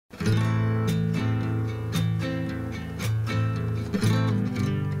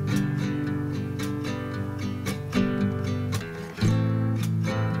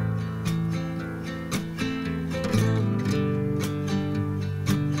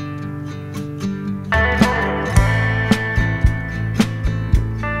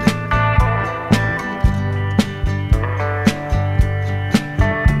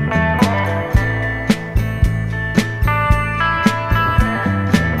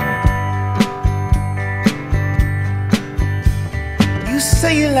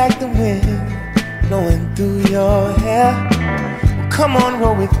say you like the wind blowing through your hair. Well, come on,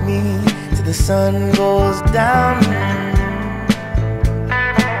 roll with me till the sun goes down.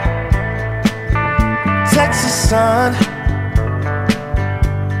 Texas sun,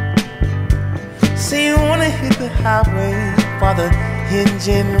 say you wanna hit the highway while the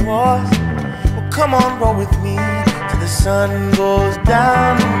engine roars. Well, come on, roll with me till the sun goes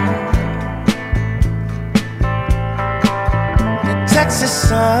down. Texas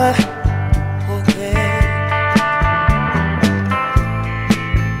sun, oh yeah.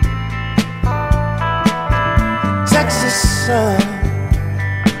 Texas sun,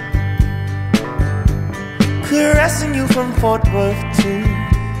 caressing you from Fort Worth to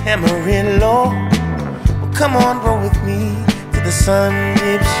Amarillo. Well, come on, roll with me till the sun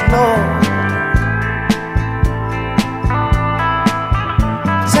dips low.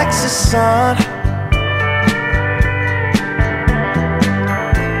 Texas sun,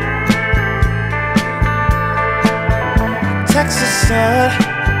 Texas sun,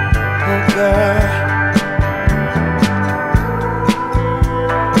 oh girl.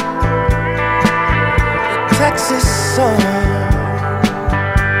 Texas sun,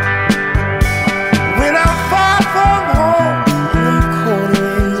 when I'm far from home and them cold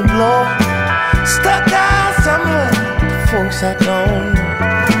winds blow, stuck out somewhere with folks I don't know.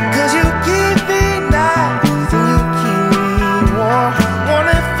 'Cause you keep me nice and you keep me warm.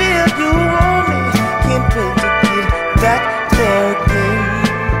 Wanna feel you on me, can't wait to get back there again.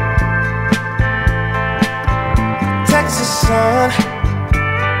 Texas sun,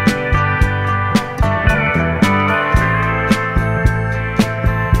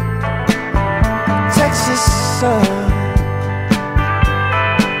 Texas sun,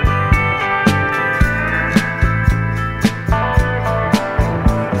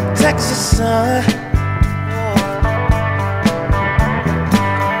 Texas sun,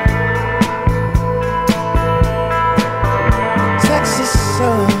 Texas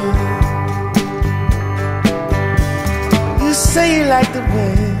sun. You say you like the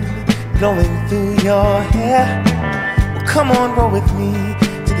wind blowing through your hair. Well, come on, roll with me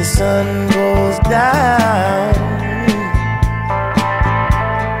till the sun goes down.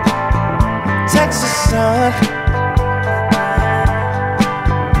 Texas sun,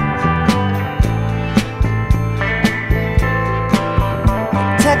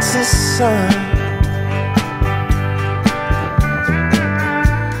 Texas sun.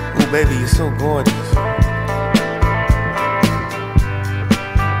 Oh baby, you're so gorgeous.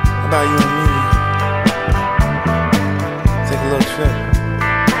 How about you and me? Take a little trip.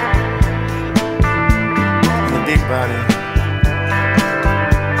 Big body.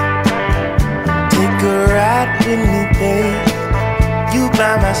 Take a ride with me, babe. You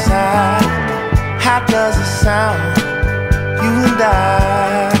by my side. How does it sound? You and I.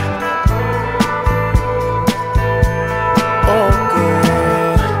 Oh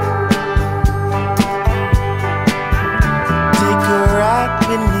girl, take a ride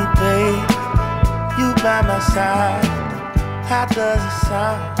with me, babe. You by my side. How does it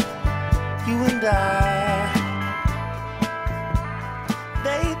sound? You and I.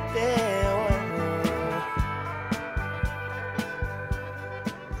 Baby,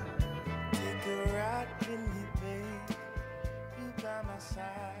 take a ride with me, babe. You by my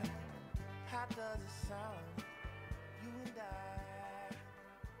side. How does it sound? You and I.